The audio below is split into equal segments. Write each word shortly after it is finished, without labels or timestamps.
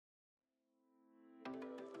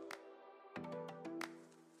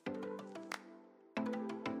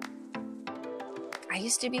I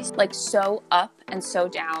used to be like so up and so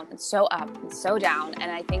down and so up and so down. And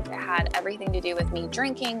I think it had everything to do with me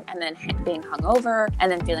drinking and then being hungover and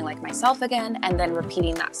then feeling like myself again and then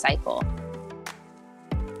repeating that cycle.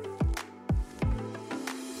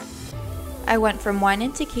 I went from wine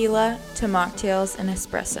and tequila to mocktails and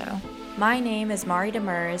espresso. My name is Mari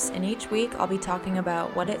Demers, and each week I'll be talking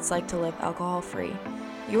about what it's like to live alcohol-free.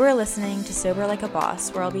 You are listening to Sober Like a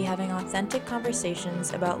Boss, where I'll be having authentic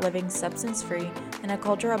conversations about living substance-free in a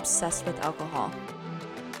culture obsessed with alcohol.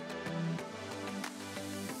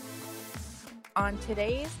 On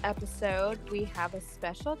today's episode, we have a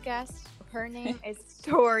special guest. Her name is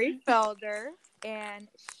Tori Felder, and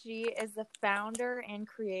she is the founder and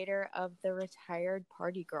creator of the Retired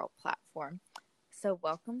Party Girl platform. So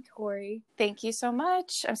welcome, Tori. Thank you so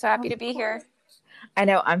much. I'm so happy to be here. I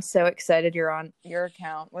know. I'm so excited you're on. Your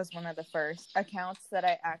account was one of the first accounts that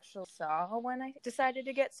I actually saw when I decided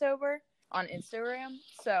to get sober on Instagram.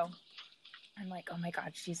 So I'm like, oh my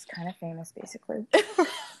God, she's kind of famous, basically.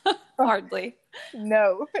 Hardly.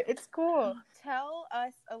 No, it's cool. Tell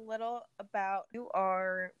us a little about who you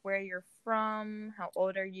are, where you're from, how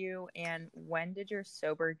old are you, and when did your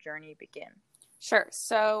sober journey begin? Sure.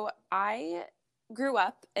 So I grew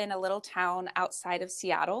up in a little town outside of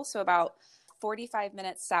Seattle, so about 45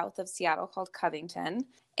 minutes south of Seattle, called Covington.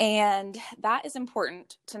 And that is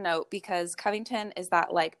important to note because Covington is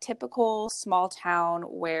that like typical small town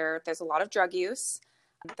where there's a lot of drug use,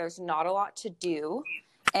 there's not a lot to do.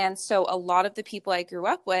 And so a lot of the people I grew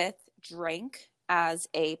up with drank as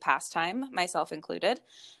a pastime, myself included.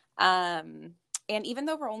 And even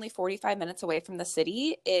though we're only 45 minutes away from the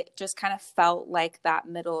city, it just kind of felt like that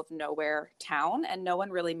middle of nowhere town, and no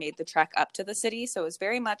one really made the trek up to the city. So it was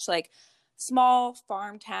very much like small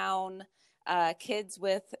farm town, kids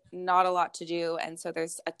with not a lot to do. And so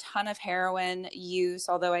there's a ton of heroin use,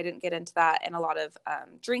 although I didn't get into that, and a lot of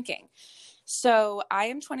drinking. So I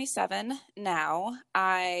am 27 now.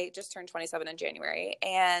 I just turned 27 in January,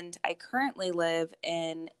 and I currently live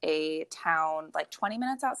in a town like 20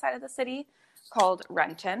 minutes outside of the city called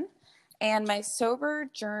Renton. And my sober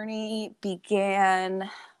journey began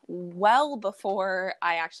well before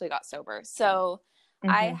I actually got sober. So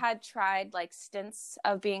I had tried like stints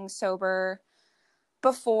of being sober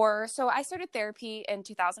before. So I started therapy in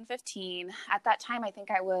 2015. At that time, I think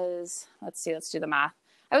I was, let's do the math.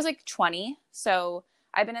 I was like 20. So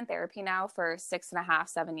I've been in therapy now for 6.5,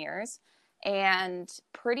 7 years. And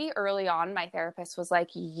pretty early on, my therapist was like,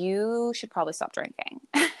 you should probably stop drinking.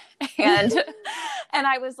 and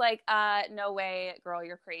I was like, no way, girl,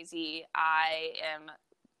 you're crazy. I am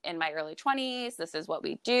in my early 20s. This is what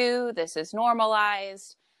we do. This is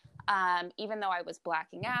normalized. Even though I was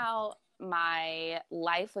blacking out, my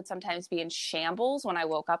life would sometimes be in shambles. When I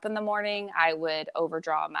woke up in the morning, I would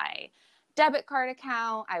overdraw my debit card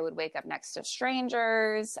account. I would wake up next to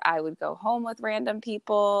strangers. I would go home with random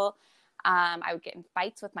people. I would get in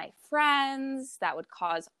fights with my friends that would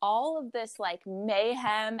cause all of this like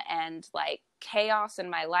mayhem and like chaos in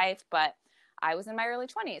my life. But I was in my early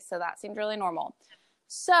 20s, so that seemed really normal.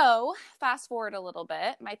 So fast forward a little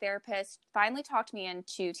bit, my therapist finally talked me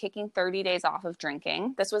into taking 30 days off of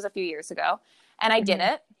drinking. This was a few years ago, and I did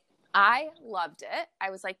it. I loved it. I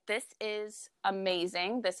was like, this is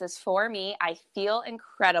amazing. This is for me. I feel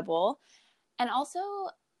incredible. And also,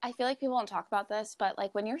 I feel like people don't talk about this, but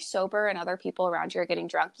like when you're sober and other people around you are getting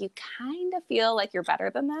drunk, you kind of feel like you're better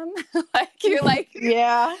than them. You're like,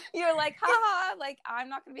 haha, like I'm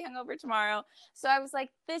not going to be hungover tomorrow. So I was like,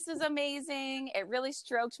 this is amazing. It really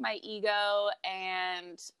stroked my ego,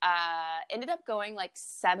 and ended up going like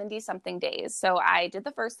 70 something days. So I did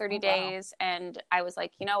the first 30 days, and I was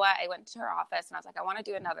like, you know what? I went to her office and I was like, I want to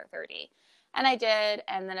do another 30. And I did,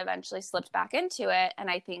 and then eventually slipped back into it. And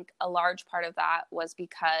I think a large part of that was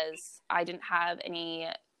because I didn't have any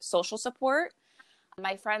social support.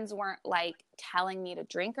 My friends weren't like telling me to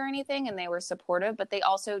drink or anything, and they were supportive, but they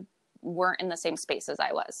also weren't in the same space as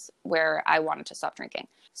I was, where I wanted to stop drinking.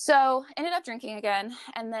 So ended up drinking again.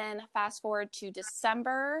 And then fast forward to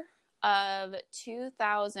December of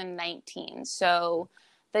 2019. So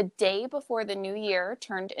the day before the new year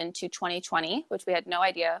turned into 2020, which we had no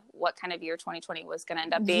idea what kind of year 2020 was going to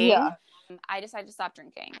end up being. Yeah. I decided to stop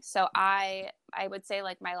drinking. So I would say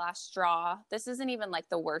like my last straw, this isn't even like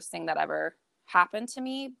the worst thing that ever happened to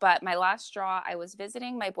me, but my last straw, I was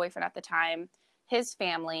visiting my boyfriend at the time, his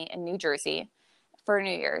family in New Jersey for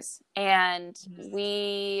New Year's. And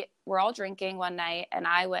we were all drinking one night, and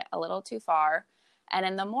I went a little too far. And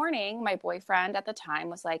in the morning, my boyfriend at the time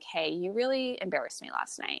was like, hey, you really embarrassed me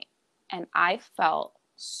last night. And I felt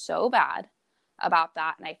so bad about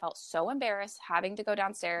that. And I felt so embarrassed having to go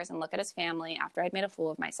downstairs and look at his family after I'd made a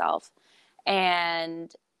fool of myself.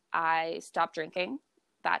 And I stopped drinking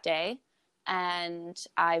that day. And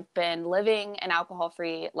I've been living an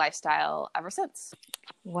alcohol-free lifestyle ever since.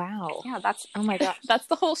 Wow. Yeah, that's, oh my gosh. that's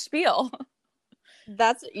the whole spiel.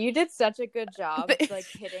 You did such a good job, like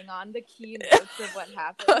hitting on the key notes of what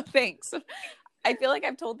happened. Thanks. I feel like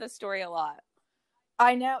I've told this story a lot.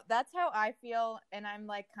 I know. That's how I feel. And I'm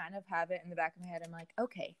like, kind of have it in the back of my head. I'm like,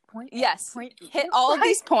 okay, point A, Yes. point B. Hit all of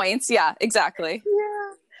these points. Yeah, exactly.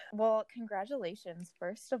 Yeah. Well, congratulations,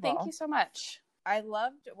 first of all. Thank you so much. I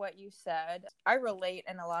loved what you said. I relate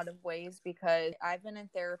in a lot of ways because I've been in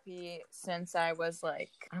therapy since I was like,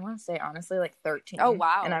 I want to say honestly, like 13. Oh,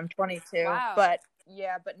 wow. And I'm 22. Wow. But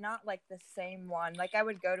yeah, but not like the same one. Like I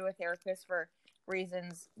would go to a therapist for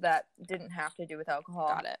reasons that didn't have to do with alcohol.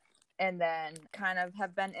 Got it. And then kind of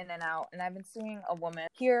have been in and out. And I've been seeing a woman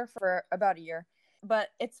here for about a year.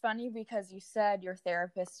 But it's funny because you said your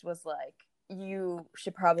therapist was like, you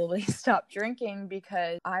should probably stop drinking,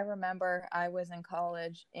 because I remember I was in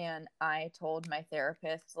college and I told my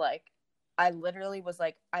therapist, like, I literally was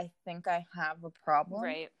like, I think I have a problem.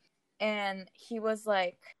 Right. And he was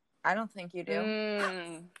like, I don't think you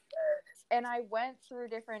do. And I went through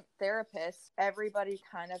different therapists. Everybody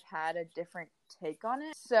kind of had a different take on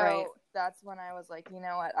it. So that's when I was like, you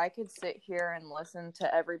know what? I could sit here and listen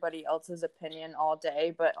to everybody else's opinion all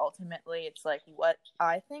day, but ultimately it's like what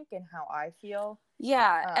I think and how I feel.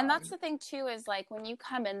 Yeah. And that's the thing too, is like when you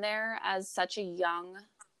come in there as such a young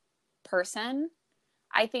person,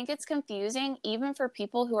 I think it's confusing even for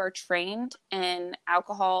people who are trained in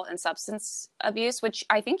alcohol and substance abuse, which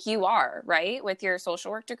I think you are, right? With your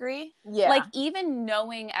social work degree. Yeah. Like even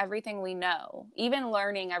knowing everything we know, even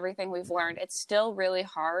learning everything we've learned, it's still really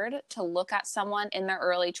hard to look at someone in their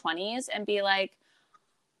early 20s and be like,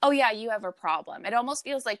 oh yeah, you have a problem. It almost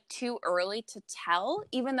feels like too early to tell,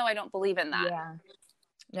 even though I don't believe in that. Yeah.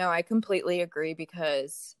 No, I completely agree,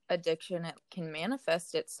 because addiction, it can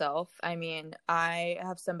manifest itself. I mean, I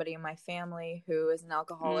have somebody in my family who is an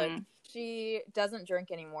alcoholic. She doesn't drink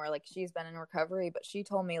anymore. Like, she's been in recovery, but she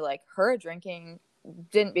told me, like, her drinking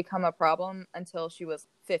didn't become a problem until she was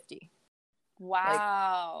 50.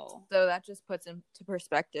 Wow. Like, so that just puts into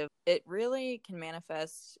perspective. It really can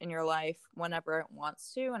manifest in your life whenever it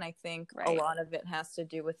wants to. And I think a lot of it has to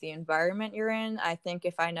do with the environment you're in. I think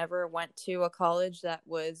if I never went to a college that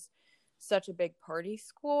was such a big party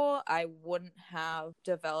school, I wouldn't have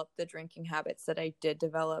developed the drinking habits that I did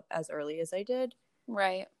develop as early as I did.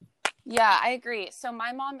 Right. Yeah, I agree. So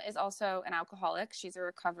my mom is also an alcoholic. She's a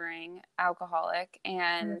recovering alcoholic,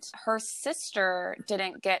 and her sister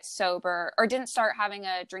didn't get sober, or didn't start having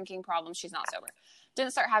a drinking problem. She's not sober.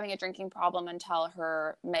 Didn't start having a drinking problem until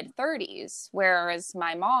her mid-30s, whereas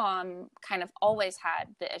my mom kind of always had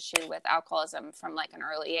the issue with alcoholism from like an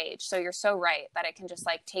early age. So you're so right that it can just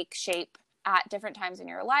like take shape at different times in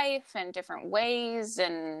your life and different ways.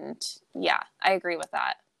 And yeah, I agree with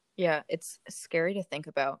that. Yeah, it's scary to think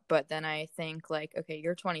about, but then I think like, okay,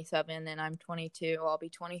 you're 27 and I'm 22. I'll be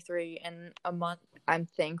 23 in a month. I'm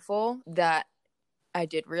thankful that I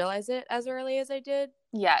did realize it as early as I did.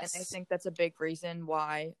 Yes. And I think that's a big reason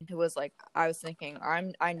why it was like, I was thinking,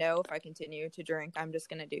 I know if I continue to drink, I'm just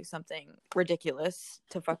going to do something ridiculous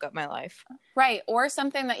to fuck up my life. Right. Or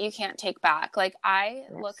something that you can't take back. Like I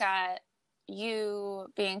look at you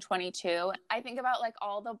being 22, I think about like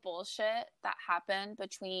all the bullshit that happened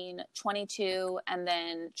between 22 and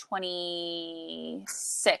then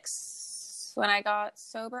 26 when I got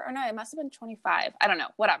sober. Or no, it must have been 25. I don't know,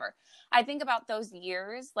 whatever. I think about those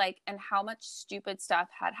years, like, and how much stupid stuff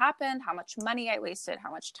had happened, how much money I wasted,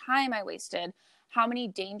 how much time I wasted, how many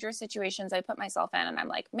dangerous situations I put myself in. And I'm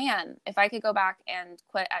like, man, if I could go back and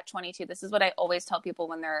quit at 22, this is what I always tell people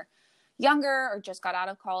when they're younger or just got out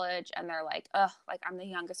of college and they're like, ugh, like I'm the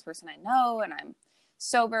youngest person I know and I'm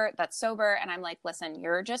sober, that's sober. And I'm like, listen,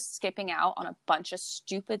 you're just skipping out on a bunch of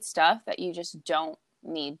stupid stuff that you just don't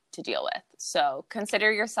need to deal with. So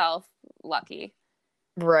consider yourself lucky.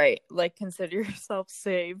 Right. Like consider yourself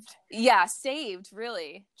saved. Yeah, saved,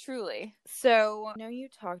 really, truly. So I know you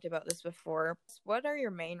talked about this before. What are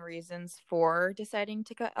your main reasons for deciding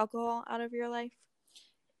to cut alcohol out of your life?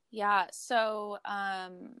 Yeah, so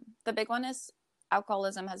the big one is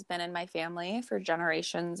alcoholism has been in my family for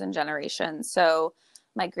generations and generations. So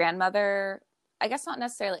my grandmother, I guess not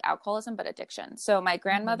necessarily alcoholism, but addiction. So my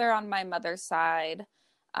grandmother on my mother's side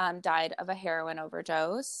died of a heroin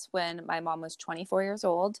overdose when my mom was 24 years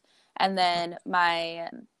old. And then my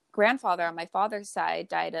grandfather on my father's side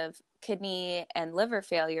died of kidney and liver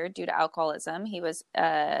failure due to alcoholism. He was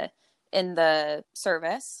in the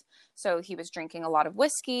service. So he was drinking a lot of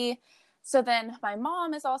whiskey. So then my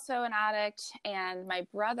mom is also an addict, and my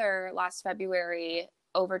brother last February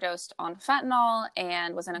overdosed on fentanyl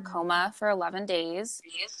and was in a coma for 11 days.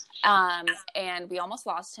 And we almost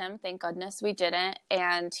lost him. Thank goodness we didn't.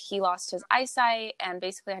 And he lost his eyesight and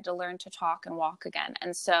basically had to learn to talk and walk again.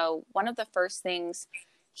 And so one of the first things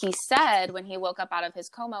he said when he woke up out of his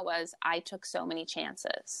coma was, "I took so many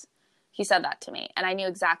chances." He said that to me, and I knew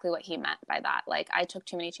exactly what he meant by that. Like, I took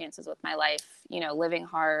too many chances with my life, you know, living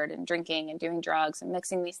hard and drinking and doing drugs and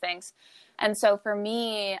mixing these things. And so for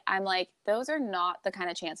me, I'm like, those are not the kind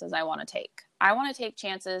of chances I want to take. I want to take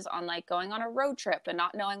chances on like going on a road trip and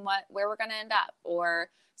not knowing where we're going to end up, or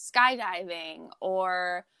skydiving,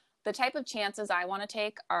 or the type of chances I want to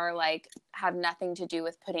take are like, have nothing to do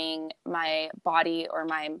with putting my body or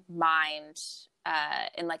my mind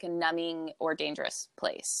in like a numbing or dangerous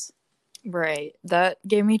place. Right. That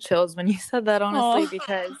gave me chills when you said that, honestly,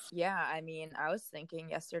 because, yeah, I mean, I was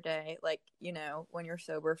thinking yesterday, like, you know, when you're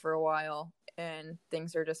sober for a while and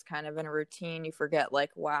things are just kind of in a routine, you forget,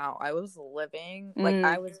 like, wow, I was living, like,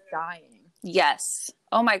 I was dying. Yes.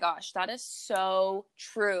 Oh my gosh, that is so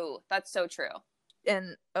true. That's so true.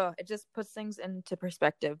 And it just puts things into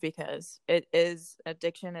perspective, because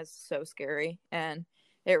addiction is so scary, and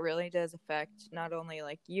it really does affect not only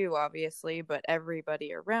like you, obviously, but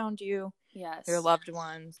everybody around you. Yes. Your loved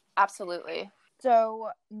ones. Absolutely. So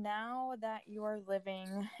now that you're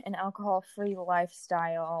living an alcohol-free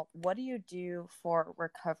lifestyle, what do you do for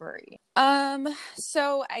recovery?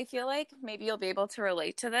 So I feel like maybe you'll be able to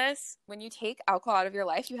relate to this. When you take alcohol out of your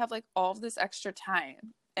life, you have like all of this extra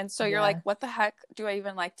time. And so you're like, what the heck do I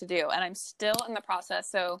even like to do? And I'm still in the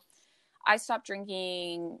process. So I stopped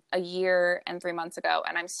drinking a year and 3 months ago,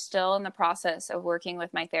 and I'm still in the process of working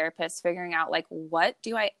with my therapist, figuring out like, what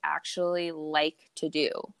do I actually like to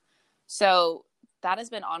do? So that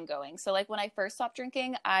has been ongoing. So like when I first stopped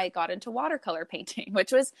drinking, I got into watercolor painting,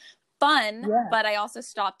 which was fun, but I also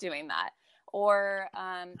stopped doing that. Or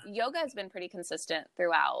yoga has been pretty consistent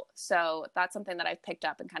throughout. So that's something that I've picked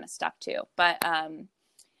up and kind of stuck to. But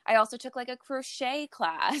I also took like a crochet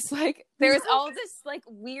class. Like there's all this like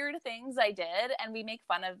weird things I did, and we make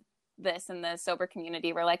fun of this in the sober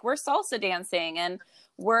community. We're like, we're salsa dancing and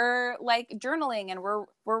we're like journaling and we're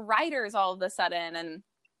writers all of a sudden. And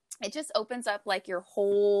it just opens up like your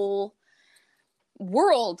whole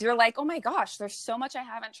world. You're like, oh my gosh, there's so much I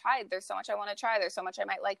haven't tried. There's so much I want to try. There's so much I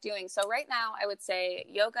might like doing. So right now I would say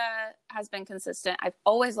yoga has been consistent. I've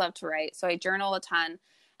always loved to write, so I journal a ton.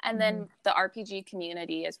 And then the RPG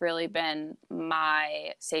community has really been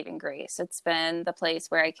my saving grace. It's been the place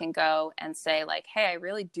where I can go and say like, hey, I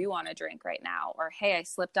really do want to drink right now. Or, hey, I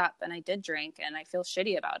slipped up and I did drink and I feel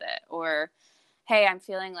shitty about it. Or, hey, I'm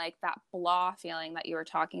feeling like that blah feeling that you were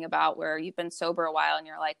talking about, where you've been sober a while and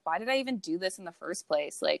you're like, why did I even do this in the first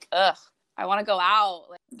place? Like, ugh, I want to go out.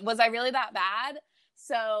 Like, was I really that bad?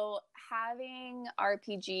 So having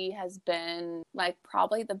RPG has been like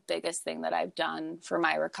probably the biggest thing that I've done for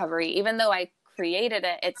my recovery. Even though I created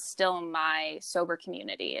it, it's still my sober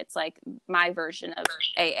community. It's like my version of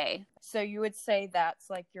AA. So you would say that's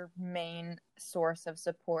like your main source of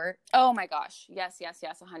support? Oh my gosh. Yes,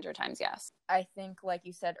 100 times yes. I think, like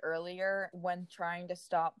you said earlier, when trying to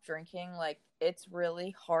stop drinking, like it's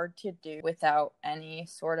really hard to do without any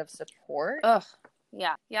sort of support. Ugh.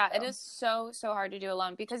 Yeah. It is so hard to do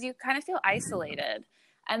alone, because you kind of feel isolated.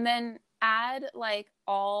 And then add like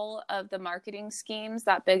all of the marketing schemes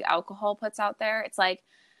that big alcohol puts out there. It's like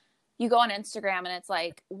you go on Instagram and it's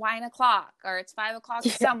like wine o'clock, or it's 5 o'clock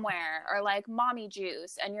somewhere, or like mommy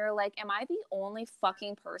juice. And you're like, am I the only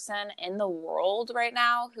fucking person in the world right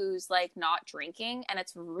now who's like not drinking? And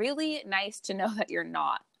it's really nice to know that you're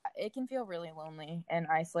not. It can feel really lonely and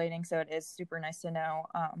isolating, so it is super nice to know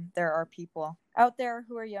there are people out there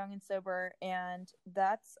who are young and sober. And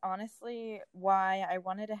that's honestly why I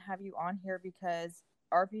wanted to have you on here, because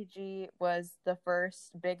RPG was the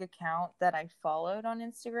first big account that I followed on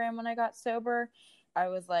Instagram when I got sober. I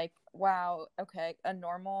was like, wow, okay, a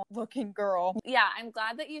normal looking girl. Yeah, I'm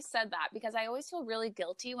glad that you said that, because I always feel really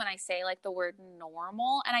guilty when I say like the word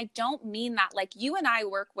normal. And I don't mean that. Like, you and I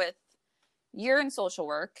work with, you're in social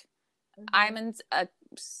work. I'm in a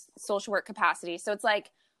social work capacity. So it's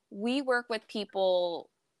like we work with people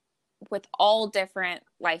with all different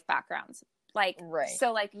life backgrounds. Like,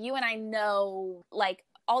 so like you and I know like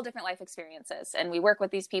all different life experiences, and we work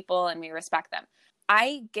with these people and we respect them.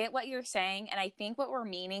 I get what you're saying. And I think what we're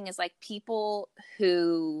meaning is like people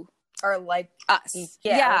who are like us.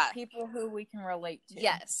 Like people who we can relate to.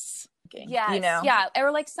 Yes. You know? Yeah.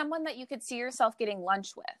 Or like someone that you could see yourself getting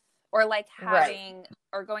lunch with, or like Right. having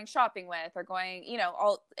or going shopping with or going,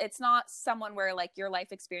 all, it's not someone where like your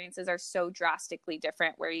life experiences are so drastically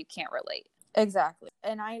different where you can't relate. Exactly.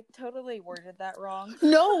 And I totally worded that wrong.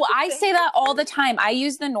 No, I say that all the time. I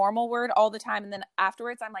use the normal word all the time. And then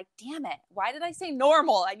afterwards I'm like, damn it, why did I say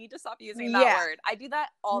normal? I need to stop using that word. I do that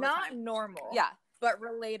all the time. Not normal. Yeah. But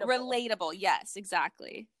relatable. Relatable. Yes,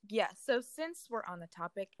 exactly. Yeah. So since we're on the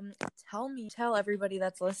topic, tell everybody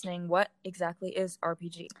that's listening, what exactly is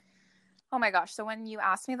RPG? Oh my gosh. So when you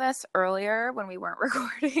asked me this earlier when we weren't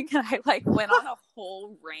recording, I like went on a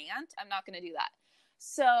whole rant. I'm not going to do that.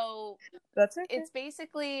 So That's okay. It's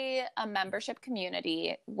basically a membership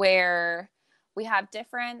community where we have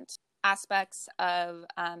different aspects of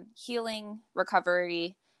healing,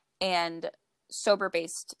 recovery, and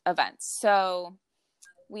sober-based events. So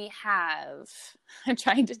we have, I'm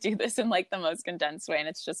trying to do this in like the most condensed way and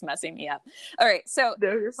it's just messing me up. All right. So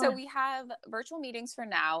we have virtual meetings for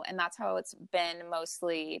now, and that's how it's been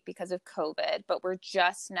mostly because of COVID, but we're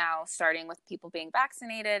just now starting with people being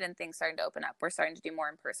vaccinated and things starting to open up. We're starting to do more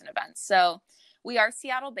in-person events. So we are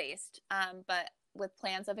Seattle based, but with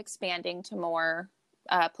plans of expanding to more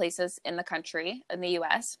places in the country, in the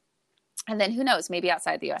US. And then who knows, maybe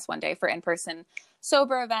outside the US one day for in-person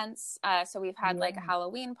sober events. So we've had like a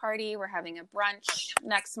Halloween party. We're having a brunch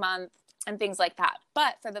next month and things like that.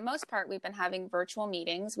 But for the most part, we've been having virtual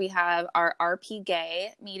meetings. We have our RP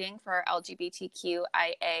Gay meeting for our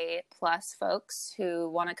LGBTQIA plus folks who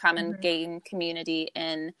want to come and gain community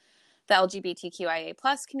in the LGBTQIA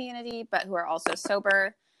plus community, but who are also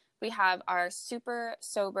sober. We have our Super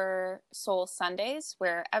Sober Soul Sundays,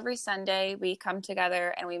 where every Sunday we come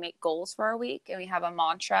together and we make goals for our week. And we have a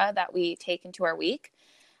mantra that we take into our week.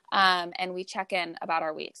 And we check in about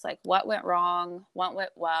our weeks, like what went wrong, what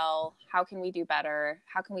went well, how can we do better,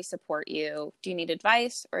 how can we support you, do you need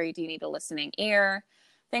advice or do you need a listening ear,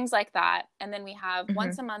 things like that. And then we have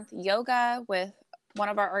once a month yoga with one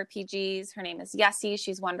of our RPGs. Her name is Yessie.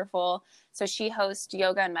 She's wonderful. So she hosts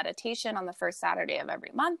yoga and meditation on the first Saturday of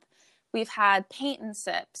every month. We've had paint and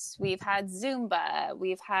sips. We've had Zumba.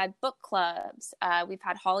 We've had book clubs. We've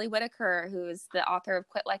had Holly Whitaker, who is the author of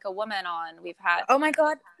Quit Like a Woman, on. We've had... Oh my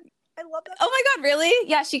God. I love that. Oh my God, really?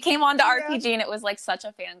 Yeah, she came on to RPG and it was like such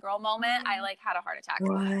a fangirl moment. I like had a heart attack.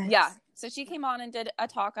 What? Yeah. So she came on and did a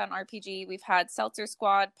talk on RPG. We've had Seltzer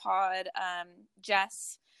Squad Pod,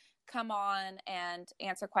 Jess come on and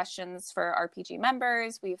answer questions for RPG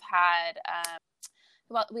members. We've had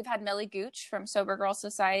Millie Gooch from Sober Girl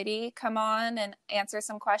Society come on and answer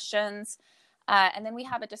some questions. And then we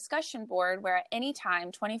have a discussion board where at any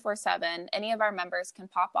time, 24/7, any of our members can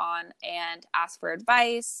pop on and ask for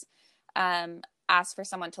advice, ask for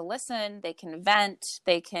someone to listen. They can vent.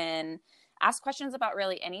 They can ask questions about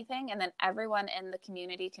really anything. And then everyone in the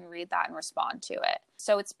community can read that and respond to it.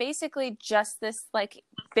 So it's basically just this like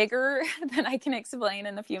bigger than I can explain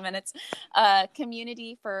in a few minutes,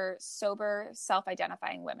 community for sober,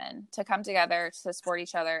 self-identifying women to come together, to support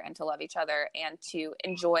each other and to love each other and to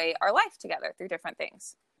enjoy our life together through different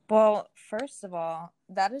things. Well, first of all,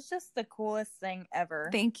 that is just the coolest thing ever.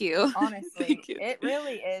 Thank you. Honestly, Thank you. It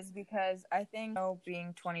really is, because I think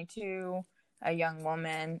being 22, a young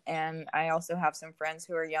woman, and I also have some friends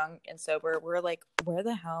who are young and sober, we're like, where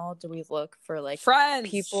the hell do we look for like friends?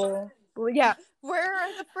 People? Well, yeah. Where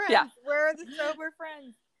are the friends? Yeah. Where are the sober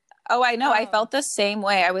friends? Oh, I know. I felt the same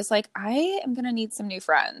way. I was like, I am going to need some new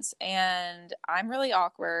friends. And I'm really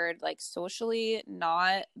awkward, like socially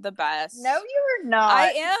not the best. No, you are not.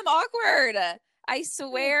 I am awkward. I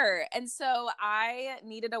swear. And so I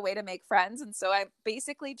needed a way to make friends. And so I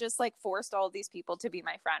basically just like forced all of these people to be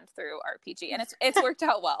my friend through RPG. And it's worked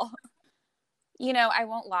out well. You know, I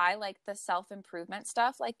won't lie, like the self-improvement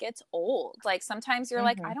stuff, like gets old. Like sometimes you're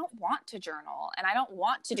like, I don't want to journal and I don't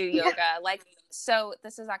want to do yoga. Like, so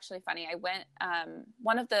this is actually funny. I went,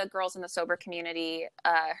 one of the girls in the sober community,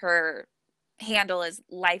 her handle is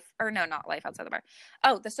not Life Outside the Bar.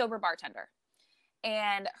 Oh, the Sober Bartender.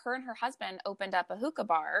 And her and her husband opened up a hookah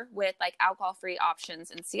bar with like alcohol-free options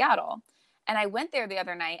in Seattle. And I went there the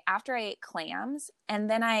other night after I ate clams, and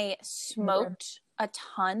then I smoked a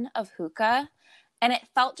ton of hookah, and it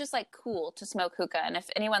felt just like cool to smoke hookah. And if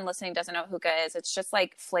anyone listening doesn't know what hookah is, it's just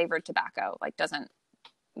like flavored tobacco, like doesn't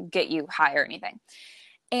get you high or anything.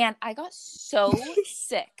 And I got so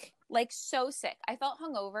sick, like so sick. I felt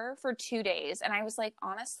hungover for 2 days. And I was like,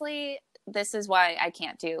 honestly, this is why I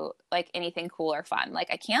can't do like anything cool or fun. Like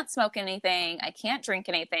I can't smoke anything. I can't drink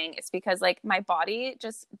anything. It's because like my body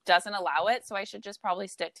just doesn't allow it. So I should just probably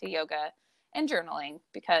stick to yoga and journaling,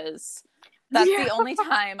 because that's the only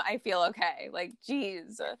time I feel okay. Like,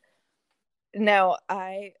 geez. No,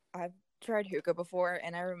 I've tried hookah before,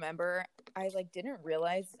 and I remember I like didn't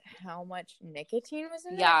realize how much nicotine was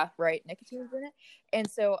in it. Yeah. Right, nicotine was in it. And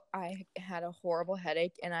so I had a horrible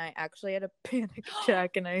headache, and I actually had a panic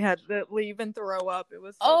attack, and I had to leave and throw up. It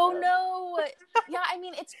was so bad. No. Yeah, I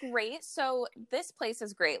mean, it's great. So this place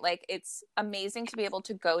is great. Like, it's amazing to be able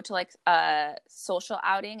to go to like a social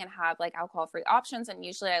outing and have like alcohol-free options. And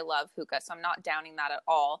usually I love hookah, so I'm not downing that at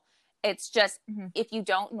all. It's just, if you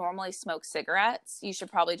don't normally smoke cigarettes, you should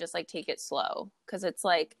probably just like take it slow, because it's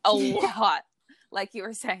like a lot, like you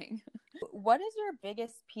were saying. What is your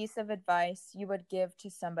biggest piece of advice you would give to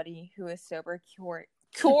somebody who is sober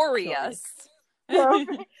Curious.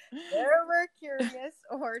 Sober curious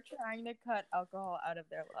or trying to cut alcohol out of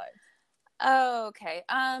their lives? Okay.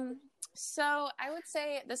 So I would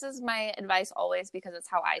say this is my advice always, because it's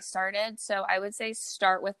how I started. So I would say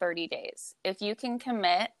start with 30 days. If you can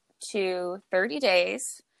commit to 30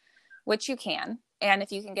 days, which you can, and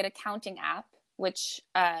if you can get a counting app, which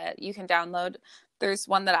you can download, there's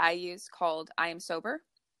one that I use called I Am Sober.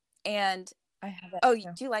 And I have it. Oh,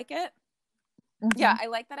 do you like it? Mm-hmm. Yeah, I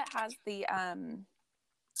like that it has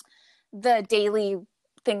the daily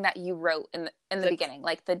thing that you wrote in the beginning,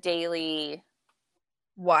 like the daily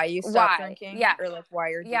why you stopped drinking, yeah, or like why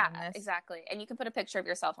you're doing this. Exactly. And you can put a picture of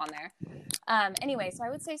yourself on there. Anyway, so I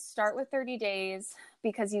would say start with 30 days,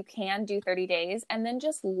 because you can do 30 days, and then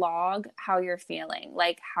just log how you're feeling.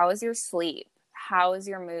 Like, how is your sleep? How is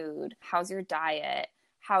your mood? How's your diet?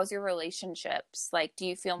 How's your relationships? Like, do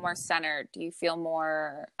you feel more centered? Do you feel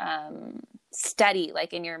more steady,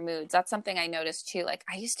 like in your moods? That's something I noticed too. Like,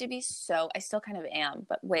 I used to be I still kind of am,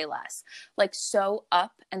 but way less, like so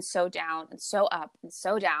up and so down and so up and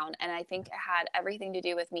so down. And I think it had everything to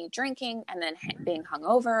do with me drinking and then being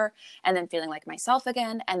hungover and then feeling like myself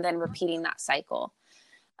again and then repeating that cycle.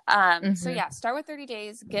 So yeah, start with 30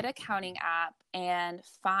 days, get a counting app, and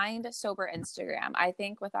find sober Instagram. I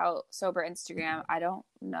think without sober Instagram, I don't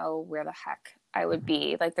know where the heck I would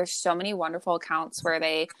be. Like, there's so many wonderful accounts where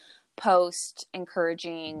they post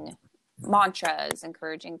encouraging mantras,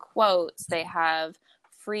 encouraging quotes. They have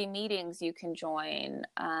free meetings you can join.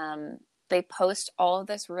 They post all of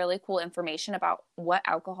this really cool information about what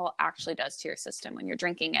alcohol actually does to your system when you're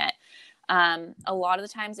drinking it. A lot of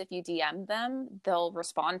the times if you DM them, they'll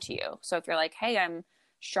respond to you. So if you're like, hey, I'm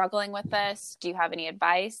struggling with this, do you have any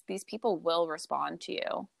advice? These people will respond to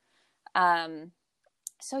you.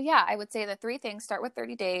 So yeah, I would say the 3 things: start with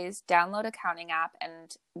 30 days, download a counting app,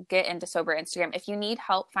 and get into sober Instagram. If you need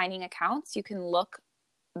help finding accounts, you can look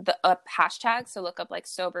up hashtags. So look up like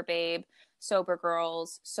sober babe, sober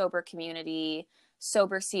girls, sober community,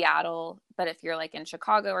 sober Seattle. But if you're like in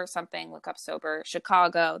Chicago or something, look up sober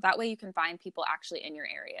Chicago. That way you can find people actually in your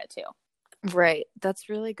area too. Right. That's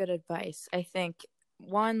really good advice. I think,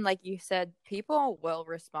 one, like you said, people will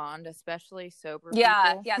respond, especially sober people.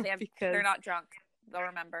 Yeah, they're not drunk. They'll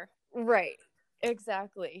remember. Right.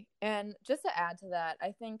 Exactly. And just to add to that,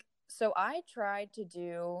 I think, so I tried to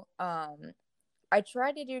do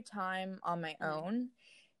time on my own,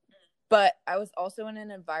 but I was also in an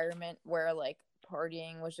environment where like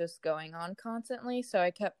partying was just going on constantly, so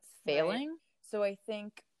I kept failing. Right. So I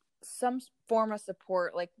think some form of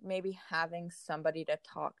support, like maybe having somebody to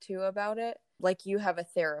talk to about it, like you have a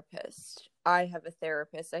therapist, I have a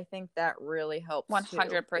therapist. I think that really helps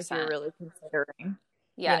 100%. If you're really considering.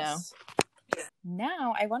 Yes. You know?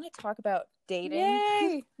 Now I want to talk about dating.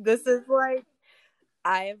 Yay! This is like,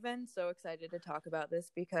 I have been so excited to talk about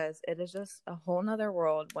this because it is just a whole nother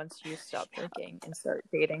world once you stop drinking and start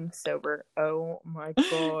dating sober. Oh my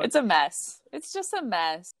God. It's a mess. It's just a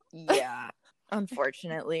mess. Yeah,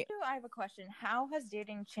 unfortunately. I have a question. How has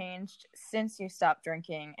dating changed since you stopped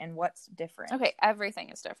drinking, and what's different? Okay, everything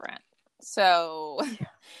is different. So,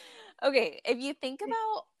 okay, if you think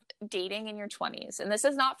about dating in your 20s, and this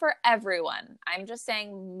is not for everyone, I'm just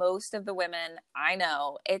saying most of the women I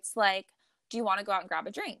know, it's like, do you want to go out and grab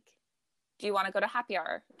a drink? Do you want to go to happy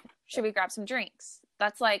hour? Should we grab some drinks?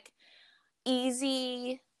 That's like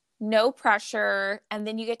easy, no pressure. And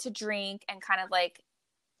then you get to drink and kind of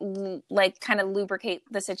kind of lubricate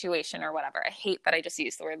the situation or whatever. I hate that I just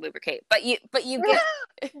used the word lubricate, but you get,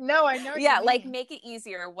 no, I know. Yeah. Like make it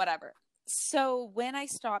easier, whatever. So when I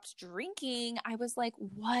stopped drinking, I was like,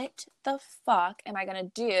 what the fuck am I going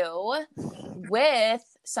to do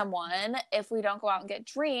with someone if we don't go out and get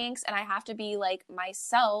drinks? And I have to be like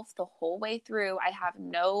myself the whole way through. I have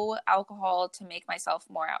no alcohol to make myself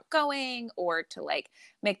more outgoing or to like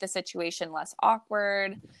make the situation less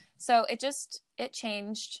awkward. So it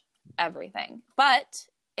changed everything, but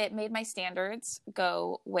it made my standards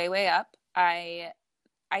go way, way up.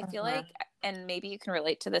 I feel like, and maybe you can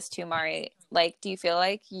relate to this too, Mari, Like, do you feel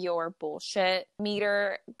like your bullshit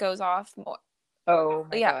meter goes off more? Oh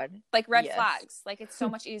my God. Like red Yes. flags. Like, it's so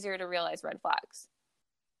much easier to realize red flags.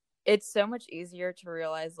 It's so much easier to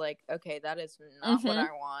realize, like, okay, that is not what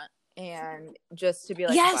I want. And just to be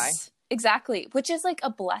like, yes, bye. exactly. Which is like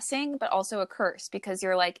a blessing, but also a curse, because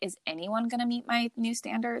you're like, is anyone going to meet my new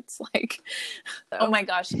standards? Like, oh my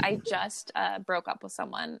gosh, I just broke up with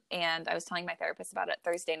someone, and I was telling my therapist about it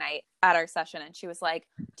Thursday night at our session. And she was like,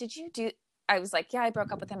 I was like, yeah, I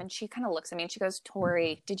broke up with him. And she kind of looks at me and she goes,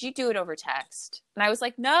 Tori, did you do it over text? And I was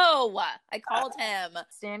like, no, I called him.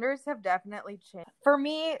 Standards have definitely changed. For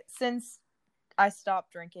me, since I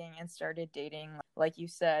stopped drinking and started dating, like you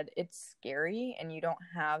said, it's scary and you don't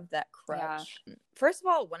have that crutch. Yeah. First of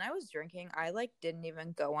all, when I was drinking, I like didn't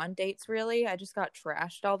even go on dates really. I just got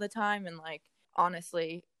trashed all the time, and like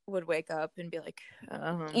honestly would wake up and be like,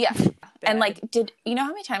 yeah. And like, did you know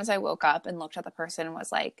how many times I woke up and looked at the person and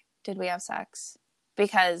was like, did we have sex?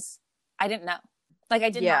 Because I didn't know. Like,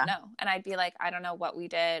 I did not know. And I'd be like, I don't know what we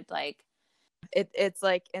did. Like, it's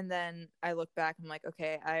like, and then I look back, I'm like,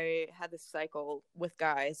 okay, I had this cycle with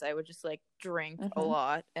guys. I would just like drink a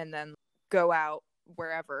lot and then go out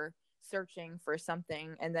wherever searching for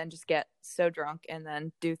something, and then just get so drunk and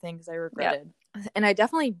then do things I regretted. Yep. And I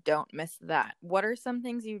definitely don't miss that. What are some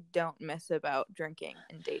things you don't miss about drinking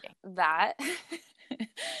and dating? That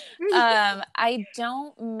I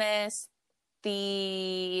don't miss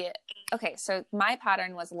okay, so my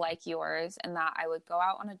pattern was like yours, in that I would go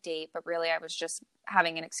out on a date, but really I was just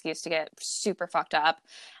having an excuse to get super fucked up.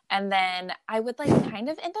 And then I would like kind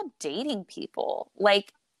of end up dating people,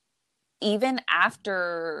 like even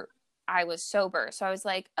after I was sober. So I was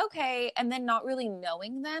like, okay. And then not really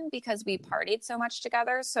knowing them because we partied so much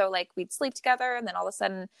together. So like we'd sleep together, and then all of a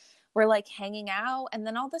sudden we're like hanging out. And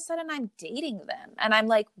then all of a sudden I'm dating them. And I'm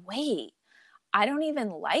like, wait, I don't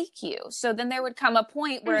even like you. So then there would come a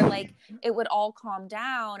point where like it would all calm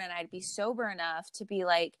down, and I'd be sober enough to be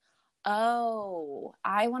like, oh,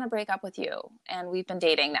 I want to break up with you. And we've been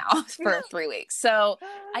dating now for 3 weeks. So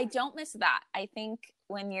I don't miss that. I think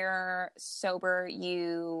when you're sober,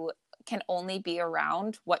 you can only be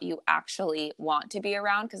around what you actually want to be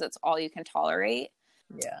around, because it's all you can tolerate.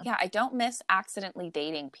 Yeah, I don't miss accidentally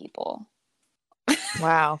dating people.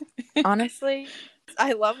 Wow. Honestly,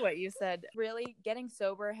 I love what you said. Really, getting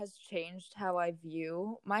sober has changed how I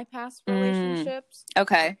view my past relationships.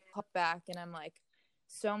 Okay. I pop back and I'm like,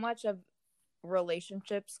 so much of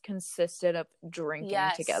relationships consisted of drinking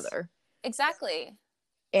together. Exactly.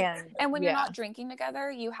 And when you're not drinking together,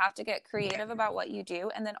 you have to get creative about what you do.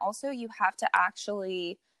 And then also you have to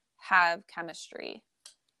actually have chemistry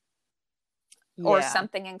or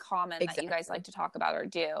something in common that you guys like to talk about or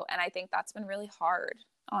do. And I think that's been really hard.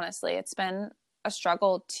 Honestly, it's been a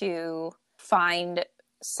struggle to find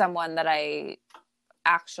someone that I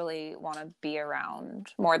actually want to be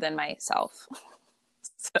around more than myself.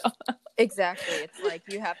 So. Exactly. It's like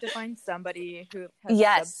you have to find somebody who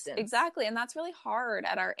has substance. Exactly. And that's really hard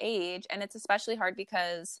at our age. And it's especially hard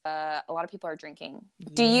because a lot of people are drinking. Yeah.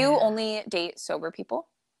 Do you only date sober people?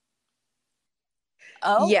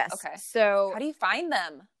 Oh, yes. Okay. So how do you find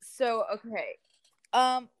them? So, okay.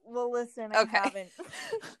 Well, listen, I haven't.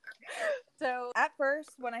 So at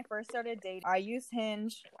first, when I first started dating, I used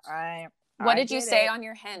Hinge. What did you say on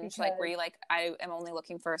your Hinge? Like, were you like, I am only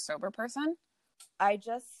looking for a sober person? I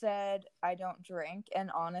just said I don't drink, and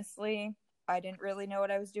honestly, I didn't really know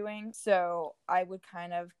what I was doing. So I would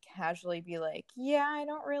kind of casually be like, yeah, I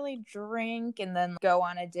don't really drink, and then go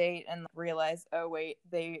on a date and realize, oh wait,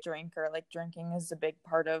 they drink, or like drinking is a big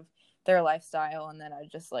part of their lifestyle. And then I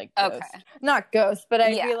just like ghost. Not ghost, but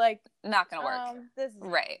I'd be like, not gonna work. This is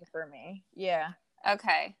right for me. Yeah.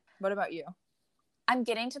 Okay. What about you? I'm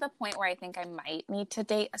getting to the point where I think I might need to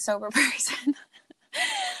date a sober person.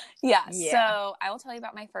 Yeah, so I will tell you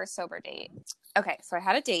about my first sober date. Okay, so I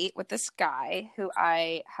had a date with this guy who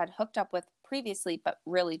I had hooked up with previously, but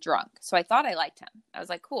really drunk. So I thought I liked him. I was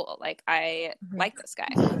like, cool, like I like this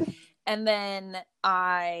guy. And then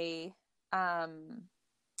I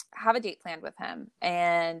have a date planned with him,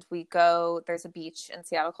 and we go, there's a beach in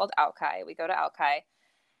Seattle called Alki. We go to Alki.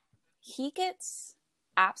 He gets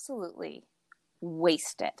absolutely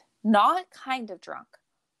wasted. Not kind of drunk.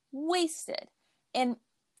 Wasted. And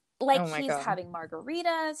like he's having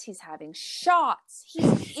margaritas, he's having shots.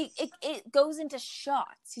 It goes into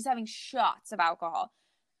shots. He's having shots of alcohol.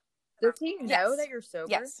 Does he know that you're sober?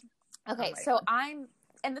 Yes. Okay, so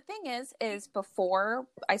and the thing is before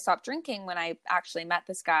I stopped drinking, when I actually met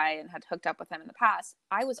this guy and had hooked up with him in the past,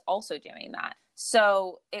 I was also doing that.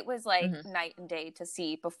 So it was like night and day to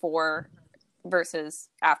see before versus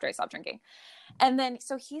after I stopped drinking. And then,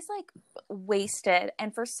 so he's like wasted.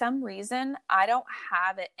 And for some reason, I don't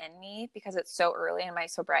have it in me because it's so early in my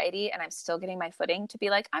sobriety and I'm still getting my footing to be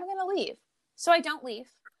like, I'm going to leave. So I don't leave.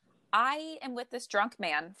 I am with this drunk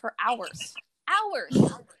man for hours.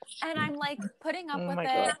 And I'm like putting up with it.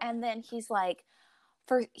 God. And then he's like,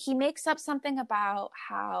 he makes up something about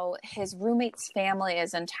how his roommate's family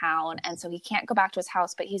is in town. And so he can't go back to his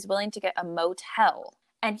house, but he's willing to get a motel.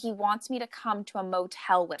 And he wants me to come to a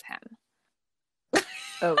motel with him.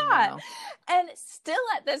 Oh, no. And still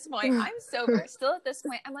at this point, I'm sober. Still at this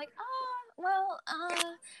point, I'm like,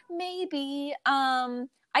 maybe.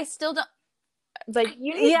 I still don't. Like,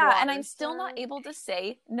 you need yeah, water, and I'm still not able to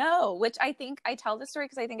say no, which I think I tell this story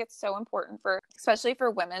because I think it's so important especially for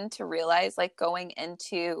women to realize, like, going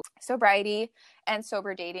into sobriety and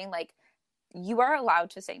sober dating, like, you are allowed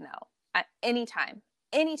to say no at any time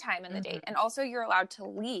in the date. And also you're allowed to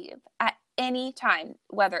leave at any time,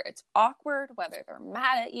 whether it's awkward, whether they're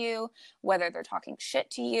mad at you, whether they're talking shit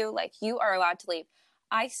to you, like, you are allowed to leave.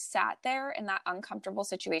 I sat there in that uncomfortable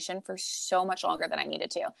situation for so much longer than I needed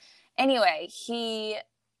to. Anyway, he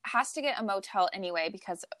has to get a motel anyway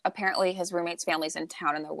because apparently his roommate's family's in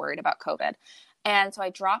town and they're worried about COVID. And so I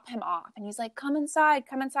drop him off and he's like, come inside.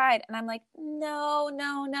 And I'm like, no.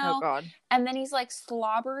 Oh, God. And then he's like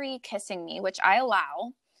slobbery kissing me, which I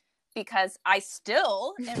allow because I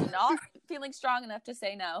still am not feeling strong enough to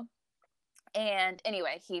say no. And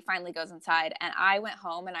anyway, he finally goes inside and I went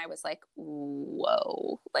home and I was like,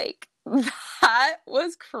 whoa, like, that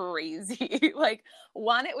was crazy. Like,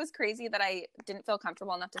 one, it was crazy that I didn't feel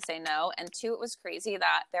comfortable enough to say no. And two, it was crazy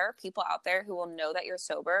that there are people out there who will know that you're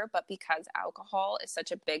sober, but because alcohol is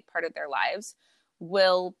such a big part of their lives,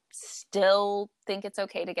 will still think it's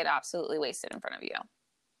okay to get absolutely wasted in front of you.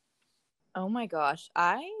 Oh my gosh.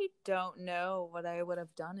 I don't know what I would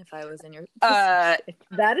have done if I was in your that is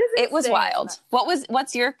insane. It was wild.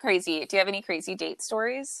 What's your crazy? Do you have any crazy date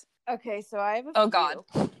stories? Okay, so I have a Oh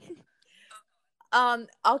few. God.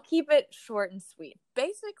 I'll keep it short and sweet.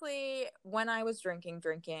 Basically, when I was drinking,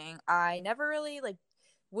 I never really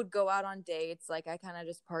would go out on dates. Like, I kind of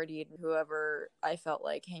just partied whoever I felt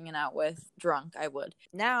like hanging out with drunk, I would.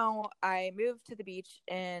 Now I moved to the beach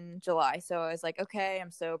in July, so I was like, okay,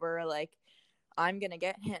 I'm sober, like, I'm gonna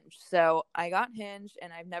get Hinge. So I got Hinge,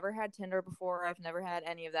 and I've never had Tinder before. I've never had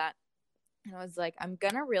any of that. And I was like, I'm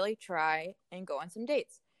gonna really try and go on some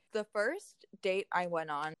dates. The first date I went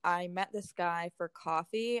on, I met this guy for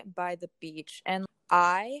coffee by the beach, and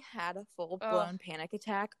I had a full-blown panic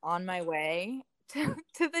attack on my way to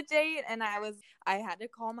the date, and I had to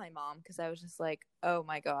call my mom because I was just like, oh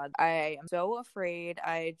my God, I am so afraid.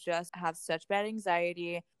 I just have such bad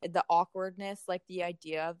anxiety. The awkwardness, like, the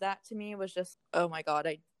idea of that to me was just, oh my God,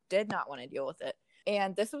 I did not want to deal with it.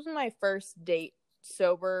 And this was my first date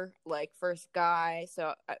sober, like, first guy.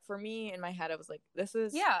 So for me, in my head, I was like, this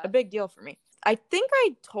is a big deal for me. I think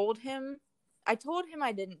I told him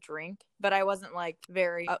I didn't drink, but I wasn't like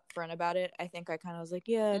very upfront about it. I think I kind of was like,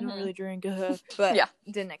 yeah, I don't really drink, but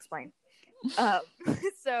didn't explain.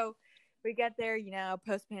 So we get there,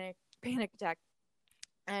 post panic attack,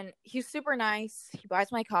 and he's super nice. He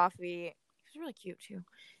buys my coffee. He was really cute too.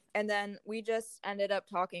 And then we just ended up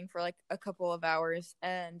talking for like a couple of hours,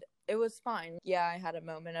 and it was fine. Yeah, I had a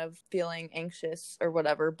moment of feeling anxious or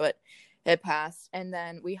whatever, but it passed. And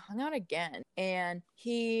then we hung out again, and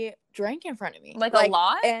he drank in front of me. Like a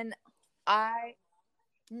lot? And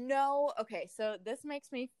no, okay, so this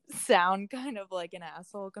makes me sound kind of like an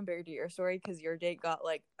asshole compared to your story because your date got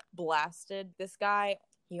like blasted. This guy,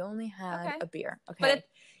 he only had a beer. Okay.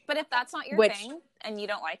 But if that's not your thing and you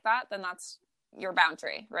don't like that, then that's your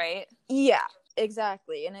boundary, right? Yeah,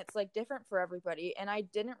 exactly. And it's like different for everybody. And I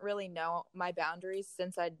didn't really know my boundaries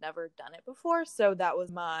since I'd never done it before. So that was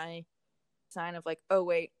my sign of like, oh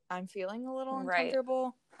wait, I'm feeling a little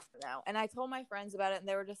uncomfortable now. And I told my friends about it, and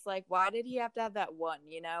they were just like, why did he have to have that one,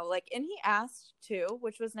 like, and he asked too,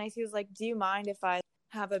 which was nice. He was like, do you mind if I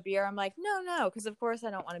have a beer? I'm like, no, because of course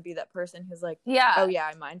I don't want to be that person who's like, oh yeah,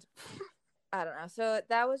 I mind. I don't know. So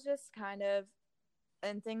that was just kind of,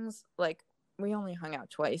 and things like, we only hung out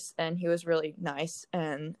twice, and he was really nice,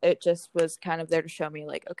 and it just was kind of there to show me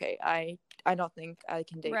like, okay, I don't think I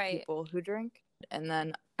can date people who drink. And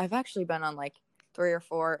then I've actually been on like 3 or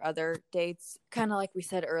 4 other dates, kind of like we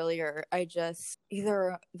said earlier. I just,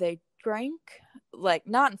 either they drank, like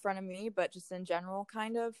not in front of me, but just in general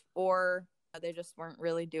kind of, or they just weren't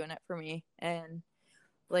really doing it for me. And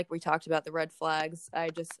like we talked about the red flags, I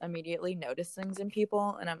just immediately notice things in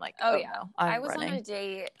people, and I'm like, oh yeah, no, I was running. On a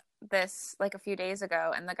date this like a few days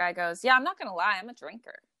ago, and the guy goes, yeah, I'm not gonna lie, I'm a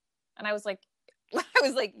drinker. And I was like,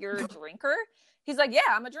 you're a drinker? He's like, yeah,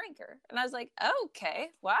 I'm a drinker. And I was like, okay,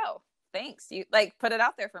 wow, thanks. You like put it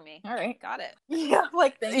out there for me. All right. Got it. Yeah,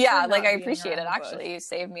 like thanks. Yeah, for like not I beating appreciate around it. the bush. Actually, you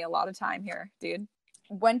saved me a lot of time here, dude.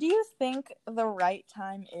 When do you think the right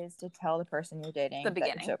time is to tell the person you're dating The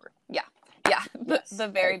beginning. that you're sober? Yeah, Yes, the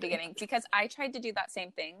very beginning, because I tried to do that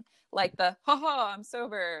same thing, like the haha, I'm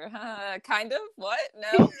sober, kind of. What?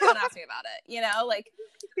 No, don't ask me about it. You know, like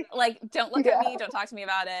don't look at me, don't talk to me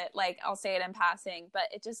about it. Like I'll say it in passing, but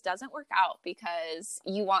it just doesn't work out because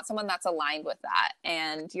you want someone that's aligned with that,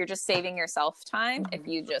 and you're just saving yourself time if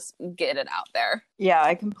you just get it out there. Yeah,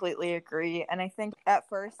 I completely agree. And I think at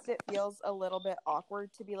first it feels a little bit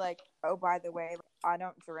awkward to be like, oh, by the way, I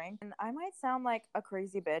don't drink. And I might sound like a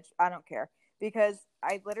crazy bitch. I don't care. Because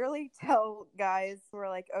I literally tell guys who are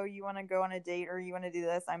like, oh, you want to go on a date or you want to do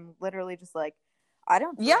this? I'm literally just like, I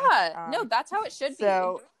don't drink. Yeah, no, that's how it should be.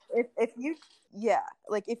 So if you,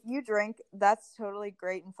 like if you drink, that's totally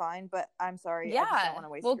great and fine. But I'm sorry, I just don't want to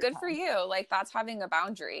waste. Well, your good time. for you. Like that's having a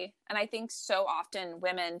boundary. And I think so often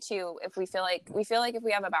women too, if we feel like if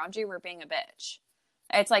we have a boundary, we're being a bitch.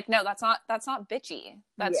 It's like, no, that's not bitchy.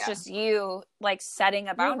 That's just you like setting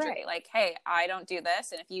a boundary. Right. Like, hey, I don't do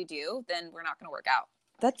this, and if you do, then we're not going to work out.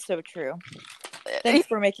 That's so true. Thanks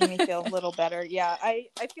for making me feel a little better. Yeah, I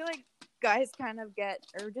feel like guys kind of get,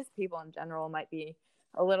 or just people in general might be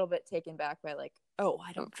a little bit taken back by like, oh,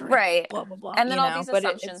 I don't drink, right? Blah blah blah. And then all these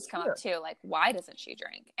assumptions come up too, like why doesn't she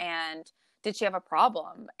drink, and did she have a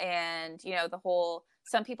problem, and the whole.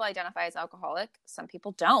 Some people identify as alcoholic, some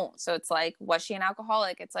people don't. So it's like, was she an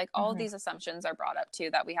alcoholic? It's like all of these assumptions are brought up too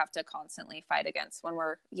that we have to constantly fight against when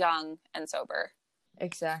we're young and sober.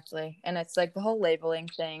 Exactly. And it's like the whole labeling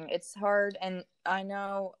thing. It's hard. And I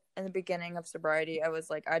know in the beginning of sobriety, I was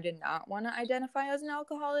like, I did not want to identify as an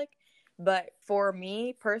alcoholic. But for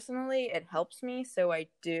me personally, it helps me. So I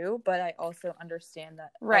do. But I also understand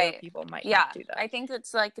that other people might not do that. I think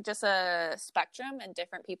it's like just a spectrum and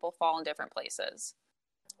different people fall in different places.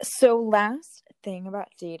 So last thing about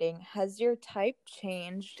dating, has your type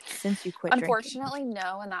changed since you quit Unfortunately,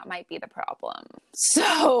 no, and that might be the problem.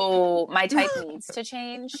 So my type needs to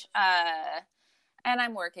change, and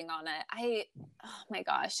I'm working on it. Oh my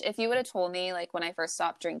gosh, if you would have told me like when I first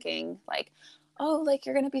stopped drinking, like, oh, like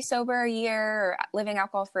you're going to be sober a year or living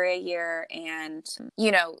alcohol free a year, and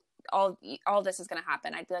all this is going to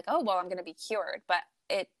happen, I'd be like, oh, well, I'm going to be cured. But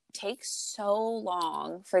it takes so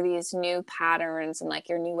long for these new patterns and like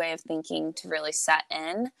your new way of thinking to really set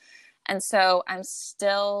in. And so I'm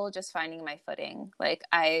still just finding my footing. Like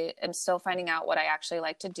I am still finding out what I actually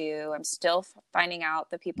like to do. I'm still finding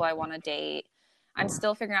out the people I want to date. I'm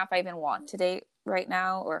still figuring out if I even want to date right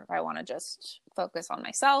now or if I want to just focus on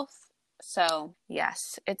myself. So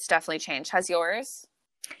yes, it's definitely changed. Has yours?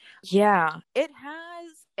 Yeah, it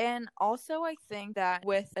has. And also I think that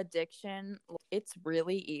with addiction, it's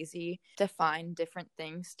really easy to find different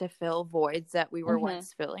things to fill voids that we were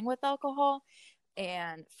once filling with alcohol.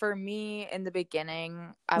 And for me in the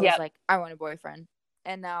beginning, I was like, I want a boyfriend.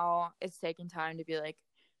 And now it's taking time to be like,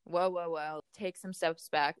 whoa, take some steps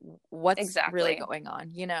back. What's really going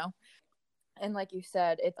on, And like you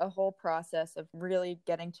said, it's a whole process of really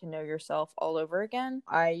getting to know yourself all over again.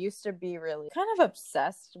 I used to be really kind of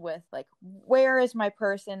obsessed with like, where is my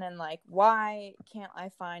person and like, why can't I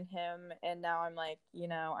find him? And now I'm like,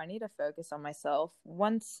 I need to focus on myself.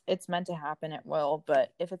 Once it's meant to happen, it will.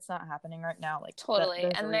 But if it's not happening right now, like totally.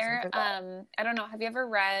 And I don't know, have you ever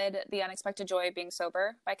read The Unexpected Joy of Being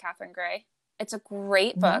Sober by Catherine Gray? It's a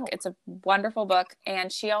great book. No. It's a wonderful book.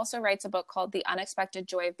 And she also writes a book called The Unexpected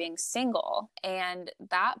Joy of Being Single. And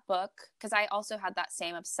that book, because I also had that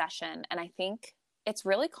same obsession. And I think it's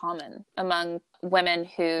really common among women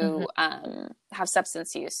who have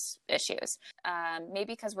substance use issues.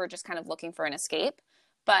 Maybe because we're just kind of looking for an escape.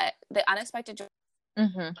 But The Unexpected Joy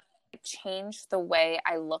changed the way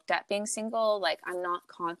I looked at being single. Like I'm not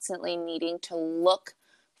constantly needing to look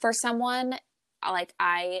for someone. Like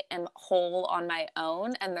I am whole on my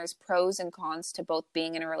own, and there's pros and cons to both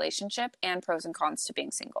being in a relationship and pros and cons to being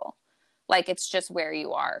single. Like it's just where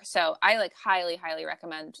you are. So I like highly, highly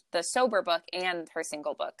recommend the sober book and her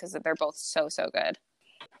single book because they're both so, so good.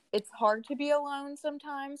 It's hard to be alone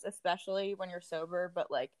sometimes, especially when you're sober. But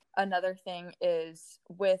like another thing is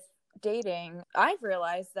with dating, I've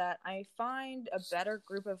realized that I find a better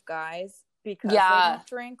group of guys because they don't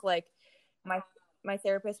drink. Like my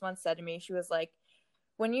therapist once said to me, she was like,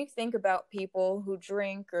 when you think about people who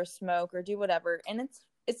drink or smoke or do whatever, and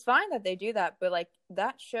it's fine that they do that, but like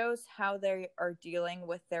that shows how they are dealing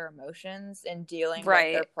with their emotions and dealing with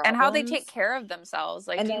their problems. And how they take care of themselves.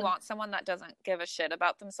 Like, do you want someone that doesn't give a shit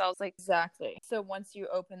about themselves? Like, exactly. So once you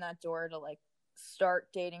open that door to like start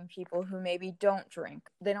dating people who maybe don't drink.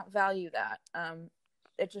 They don't value that.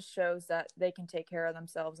 It just shows that they can take care of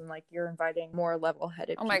themselves, and like you're inviting more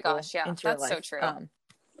level-headed people. Oh my gosh, yeah, into your that's life. so true.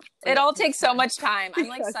 It all takes so much time. I'm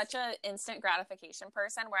like such a instant gratification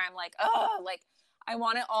person where I'm like, oh, like I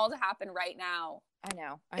want it all to happen right now. I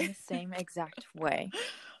know. I'm the same exact way.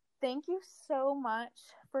 Thank you so much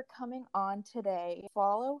for coming on today.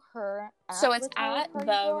 Follow her. So it's at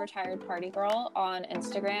The Retired Party Girl on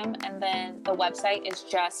Instagram, and then the website is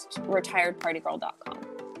just retiredpartygirl.com.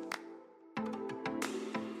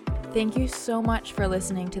 Thank you so much for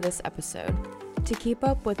listening to this episode. To keep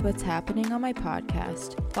up with what's happening on my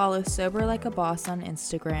podcast, follow Sober Like a Boss on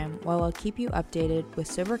Instagram, while I'll keep you updated with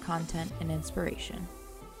sober content and inspiration.